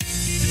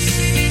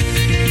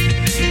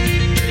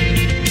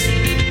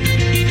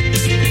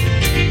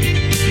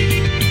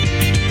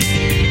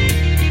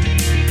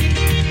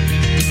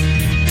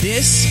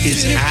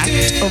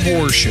of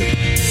Worship,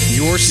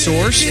 your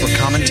source for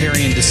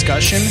commentary and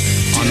discussion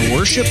on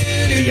worship,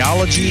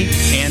 theology,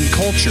 and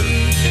culture.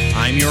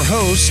 I'm your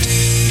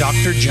host,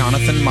 Dr.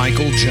 Jonathan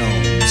Michael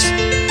Jones.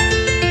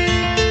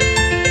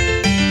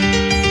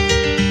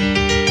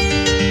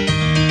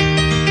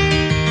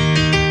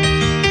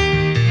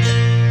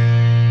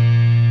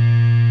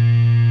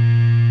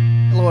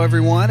 Hello,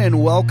 everyone,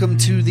 and welcome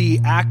to the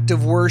Act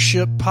of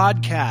Worship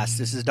podcast.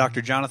 This is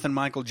Dr. Jonathan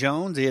Michael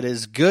Jones. It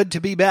is good to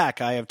be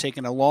back. I have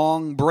taken a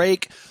long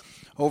break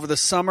over the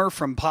summer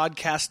from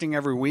podcasting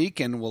every week,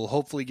 and we'll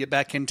hopefully get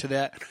back into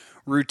that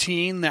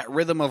routine, that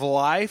rhythm of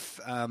life.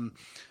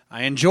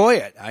 I enjoy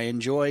it. I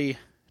enjoy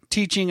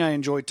teaching. I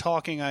enjoy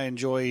talking. I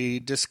enjoy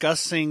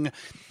discussing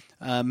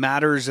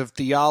matters of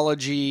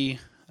theology,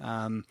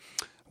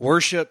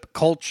 worship,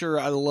 culture.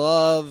 I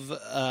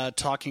love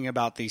talking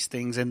about these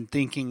things and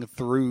thinking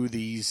through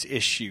these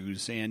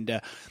issues.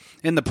 And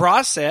in the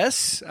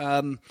process,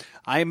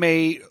 I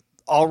may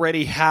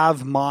already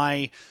have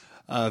my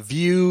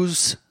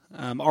views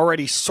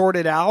already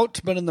sorted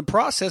out, but in the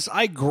process,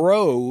 I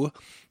grow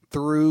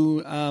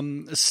through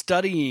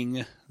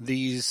studying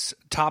these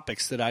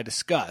topics that I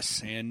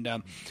discuss. And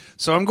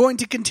so I'm going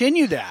to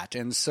continue that.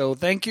 And so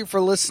thank you for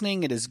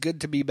listening. It is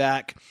good to be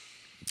back.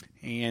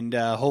 And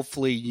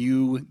hopefully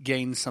you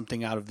gain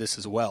something out of this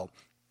as well.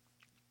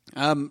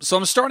 So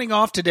I'm starting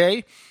off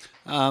today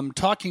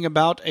talking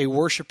about a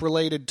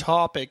worship-related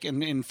topic.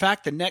 And in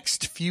fact, the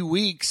next few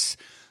weeks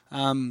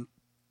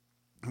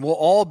will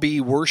all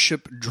be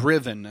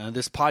worship-driven.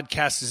 This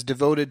podcast is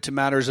devoted to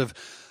matters of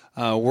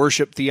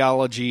worship,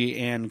 theology,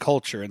 and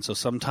culture. And so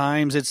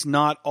sometimes it's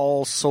not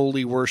all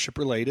solely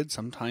worship-related.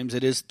 Sometimes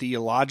it is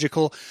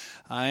theological,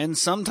 and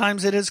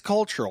sometimes it is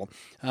cultural.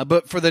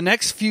 But for the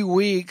next few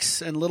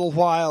weeks and little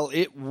while,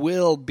 it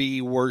will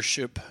be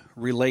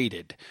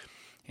worship-related.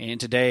 And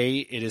today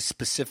it is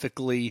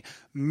specifically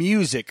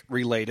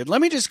music-related.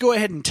 Let me just go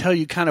ahead and tell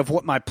you kind of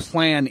what my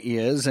plan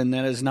is, and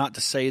that is not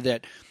to say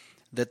that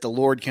the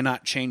Lord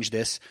cannot change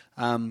this.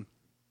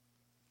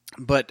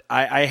 But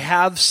I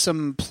have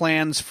some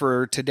plans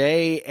for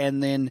today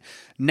and then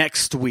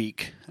next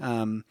week,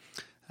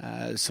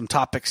 some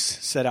topics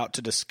set out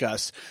to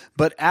discuss.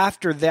 But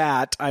after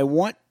that, I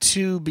want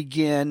to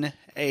begin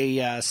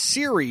a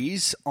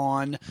series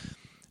on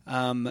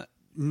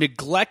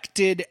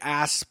neglected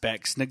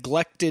aspects,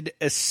 neglected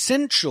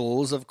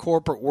essentials of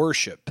corporate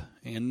worship.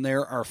 And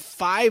there are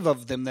 5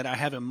 of them that I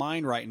have in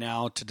mind right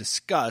now to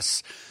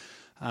discuss.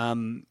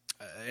 And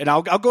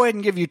I'll go ahead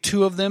and give you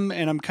 2 of them,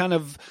 and I'm kind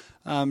of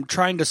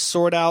trying to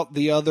sort out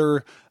the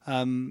other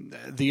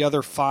 5, the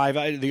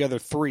other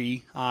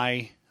 3.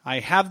 I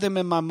have them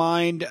in my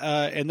mind,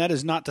 and that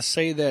is not to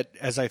say that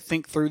as I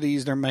think through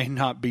these, there may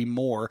not be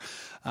more.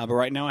 But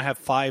right now I have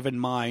 5 in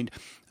mind.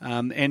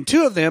 And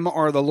 2 of them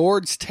are the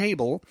Lord's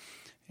Table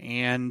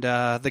and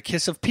the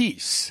Kiss of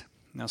Peace.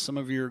 Now, some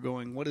of you are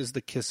going, what is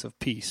the Kiss of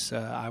Peace?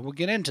 I will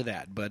get into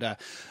that, but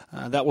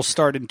that will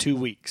start in 2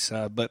 weeks.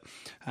 But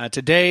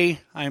today,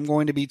 I'm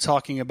going to be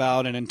talking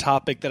about a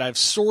topic that I've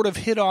sort of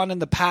hit on in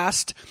the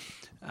past,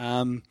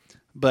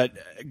 but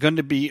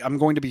I'm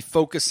going to be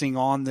focusing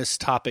on this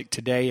topic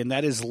today, and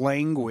that is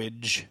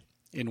language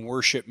in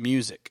worship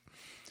music.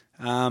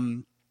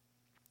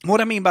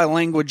 What I mean by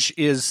language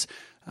is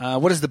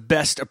what is the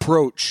best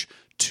approach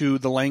to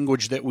the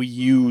language that we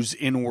use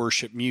in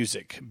worship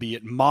music, be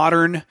it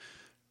modern,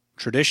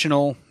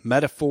 traditional,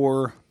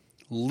 metaphor,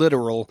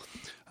 literal,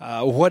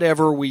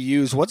 whatever we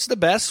use. What's the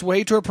best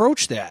way to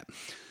approach that?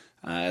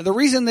 The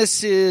reason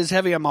this is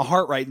heavy on my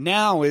heart right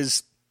now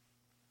is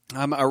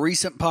a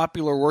recent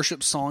popular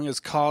worship song has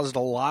caused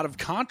a lot of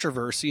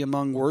controversy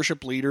among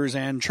worship leaders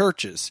and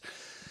churches.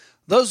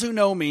 Those who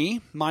know me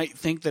might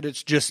think that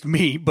it's just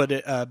me,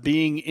 but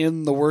being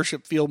in the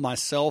worship field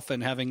myself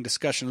and having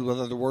discussions with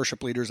other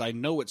worship leaders, I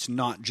know it's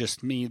not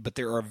just me, but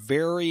there are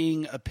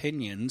varying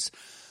opinions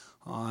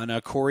on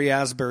Corey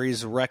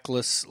Asbury's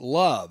Reckless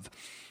Love.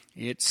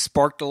 It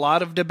sparked a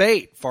lot of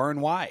debate far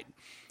and wide.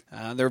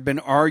 There have been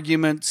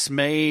arguments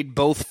made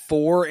both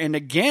for and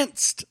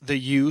against the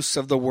use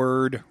of the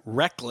word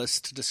reckless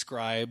to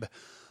describe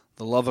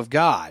the love of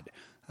God.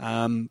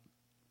 I've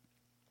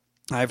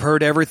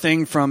heard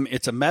everything from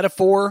it's a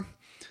metaphor.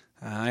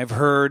 I've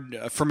heard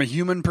from a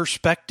human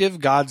perspective,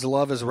 God's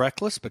love is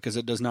reckless because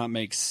it does not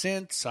make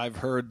sense. I've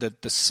heard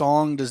that the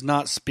song does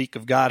not speak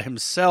of God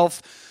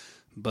himself,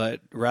 but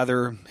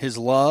rather his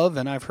love,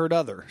 and I've heard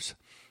others.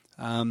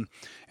 And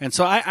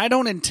so I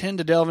don't intend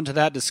to delve into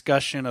that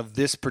discussion of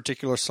this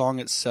particular song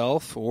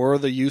itself or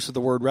the use of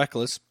the word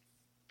reckless.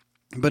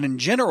 But in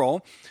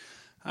general,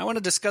 I want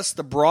to discuss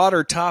the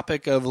broader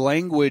topic of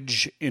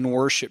language in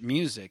worship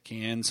music.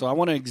 And so I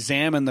want to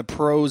examine the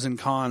pros and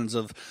cons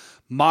of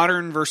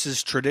modern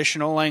versus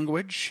traditional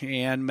language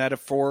and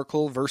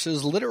metaphorical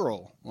versus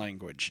literal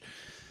language.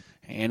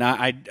 And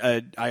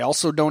I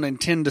also don't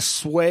intend to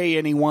sway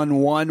anyone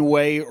one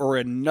way or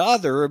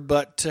another,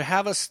 but to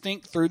have us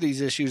think through these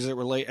issues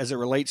as it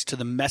relates to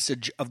the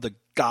message of the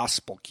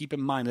gospel. Keep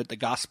in mind that the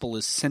gospel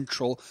is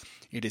central.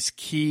 It is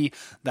key.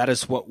 That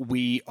is what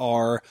we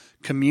are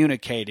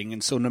communicating.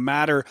 And so no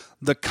matter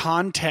the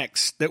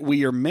context that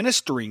we are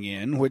ministering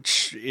in,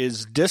 which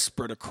is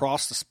disparate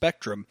across the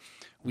spectrum,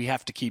 we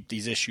have to keep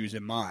these issues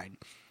in mind.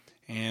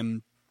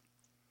 And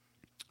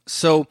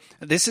so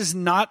this is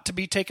not to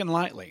be taken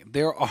lightly.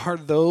 There are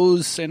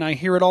those, and I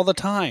hear it all the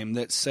time,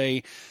 that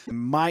say it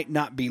might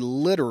not be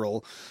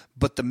literal,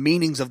 but the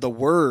meanings of the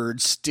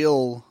words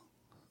still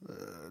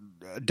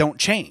don't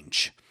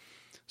change.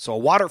 So a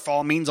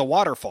waterfall means a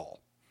waterfall.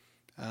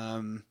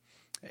 The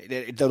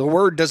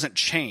word doesn't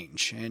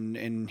change.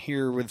 And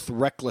here with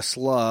reckless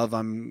love,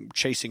 I'm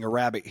chasing a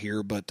rabbit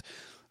here, but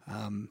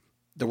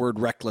the word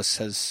reckless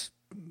has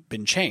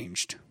been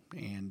changed.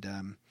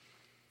 And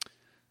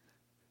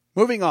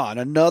moving on,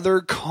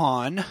 another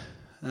con,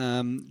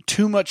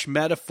 too much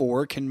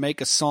metaphor can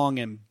make a song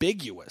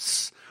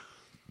ambiguous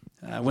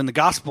when the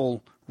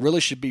gospel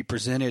really should be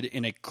presented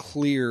in a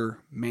clear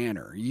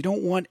manner. You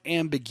don't want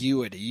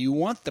ambiguity. You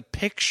want the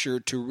picture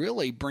to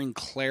really bring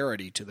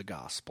clarity to the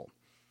gospel.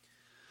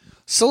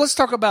 So let's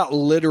talk about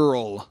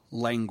literal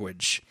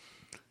language.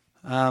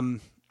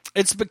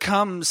 It's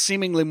become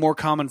seemingly more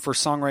common for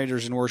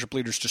songwriters and worship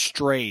leaders to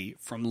stray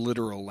from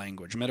literal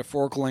language.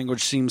 Metaphorical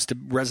language seems to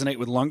resonate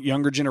with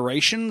younger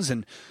generations,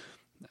 and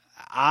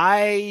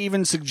I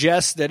even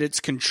suggest that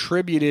it's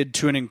contributed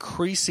to an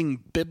increasing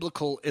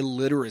biblical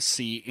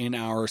illiteracy in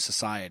our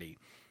society,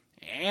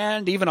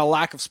 and even a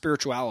lack of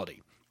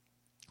spirituality.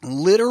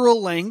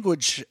 Literal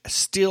language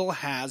still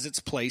has its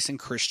place in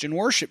Christian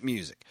worship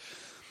music.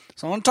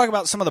 So I want to talk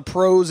about some of the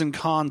pros and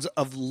cons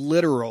of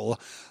literal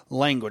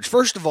language.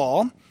 First of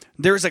all,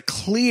 there's a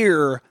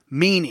clear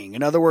meaning.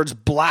 In other words,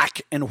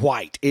 black and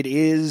white. It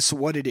is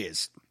what it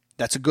is.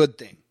 That's a good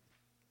thing.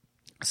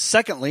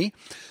 Secondly,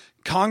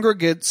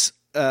 congregants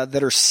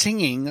that are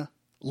singing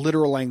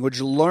literal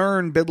language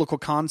learn biblical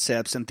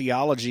concepts and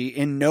theology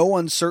in no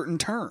uncertain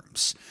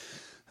terms.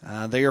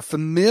 They are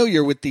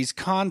familiar with these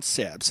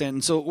concepts.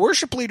 And so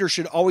worship leaders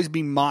should always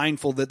be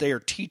mindful that they are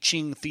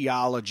teaching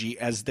theology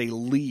as they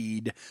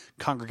lead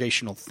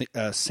congregational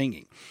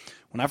singing.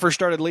 When I first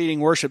started leading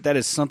worship, that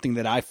is something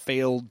that I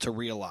failed to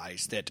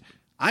realize, that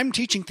I'm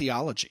teaching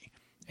theology.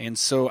 And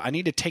so I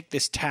need to take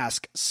this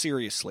task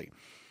seriously.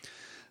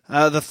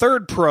 The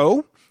third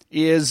pro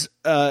is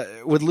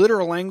with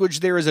literal language,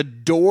 there is a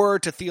door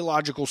to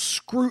theological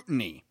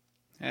scrutiny.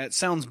 It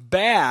sounds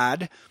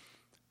bad,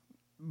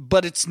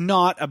 but it's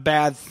not a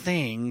bad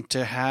thing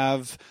to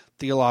have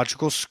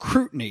theological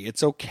scrutiny.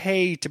 It's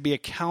okay to be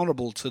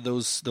accountable to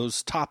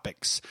those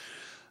topics.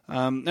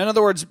 In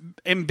other words,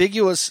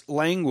 ambiguous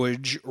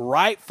language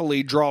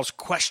rightfully draws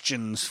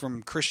questions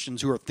from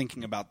Christians who are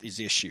thinking about these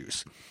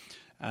issues.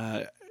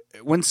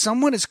 When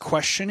someone is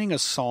questioning a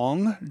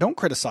song, don't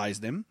criticize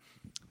them.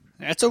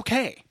 That's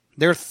okay.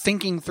 They're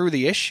thinking through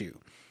the issue.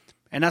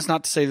 And that's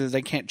not to say that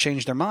they can't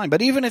change their mind.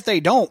 But even if they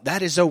don't,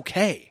 that is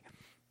okay.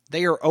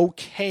 They are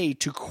okay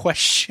to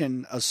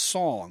question a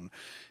song.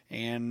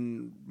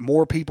 And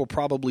more people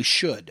probably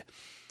should.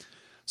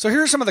 So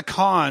here are some of the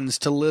cons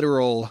to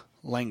literal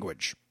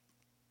language.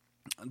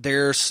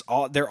 There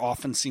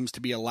often seems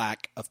to be a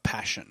lack of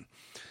passion.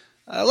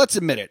 Let's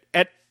admit it.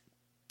 At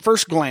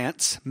first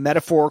glance,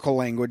 metaphorical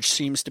language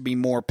seems to be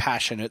more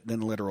passionate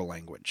than literal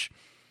language.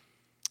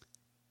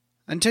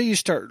 Until you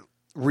start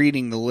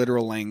reading the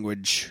literal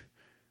language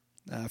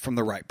from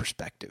the right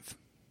perspective.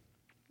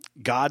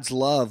 God's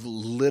love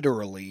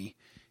literally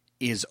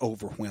is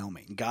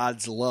overwhelming.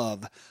 God's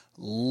love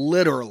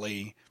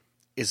literally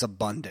is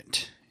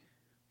abundant.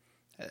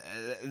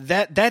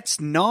 That's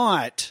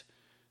not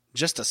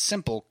just a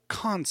simple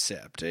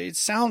concept. It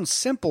sounds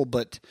simple,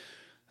 but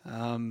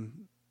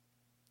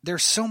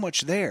there's so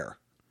much there.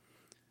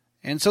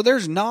 And so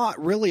there's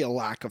not really a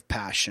lack of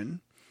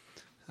passion,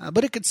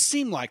 but it could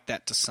seem like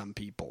that to some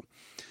people.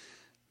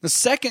 The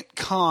second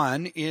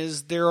con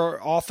is there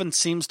often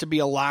seems to be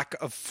a lack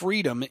of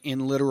freedom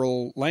in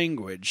literal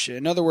language.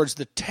 In other words,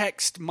 the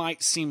text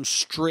might seem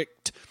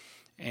strict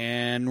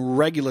and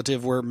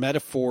regulative where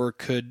metaphor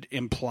could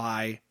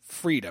imply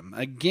freedom.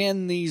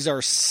 Again, these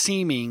are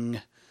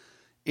seeming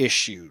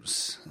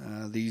issues.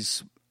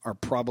 These are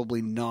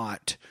probably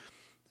not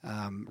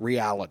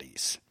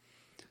realities.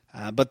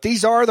 But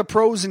these are the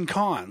pros and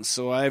cons.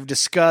 So I've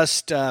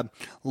discussed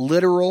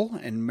literal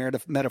and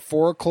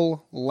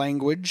metaphorical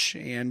language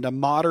and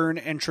modern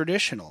and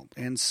traditional.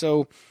 And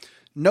so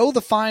know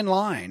the fine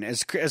line.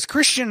 As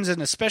Christians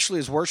and especially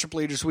as worship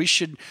leaders, we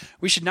should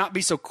not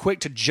be so quick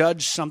to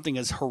judge something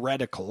as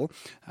heretical.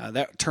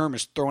 That term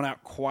is thrown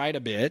out quite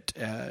a bit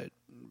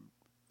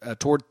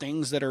toward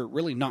things that are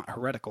really not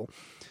heretical.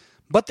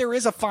 But there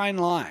is a fine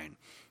line.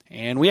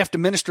 And we have to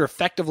minister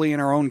effectively in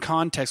our own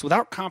context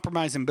without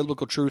compromising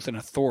biblical truth and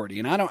authority.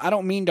 And I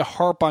don't mean to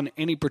harp on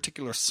any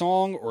particular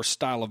song or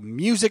style of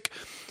music,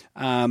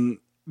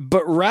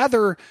 but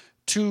rather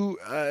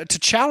to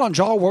challenge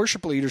all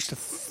worship leaders to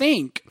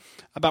think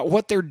about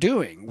what they're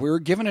doing. We're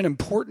given an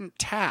important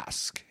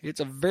task. It's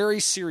a very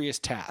serious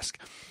task.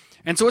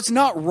 And so it's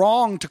not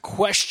wrong to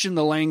question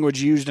the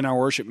language used in our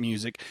worship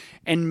music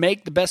and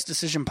make the best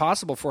decision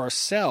possible for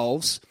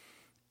ourselves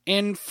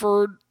and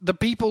for the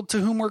people to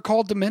whom we're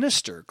called to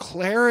minister.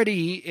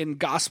 Clarity in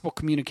gospel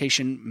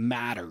communication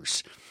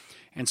matters.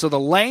 And so the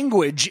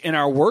language in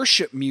our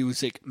worship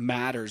music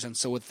matters. And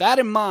so with that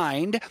in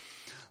mind,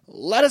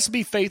 let us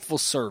be faithful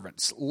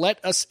servants.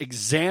 Let us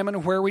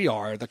examine where we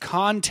are, the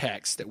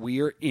context that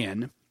we are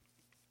in,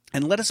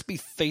 and let us be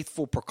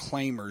faithful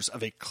proclaimers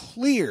of a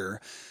clear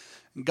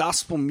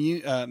gospel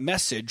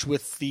message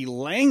with the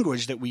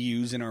language that we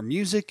use in our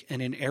music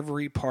and in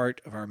every part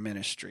of our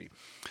ministry.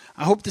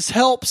 I hope this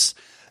helps.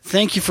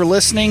 Thank you for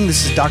listening.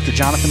 This is Dr.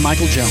 Jonathan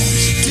Michael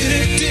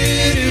Jones.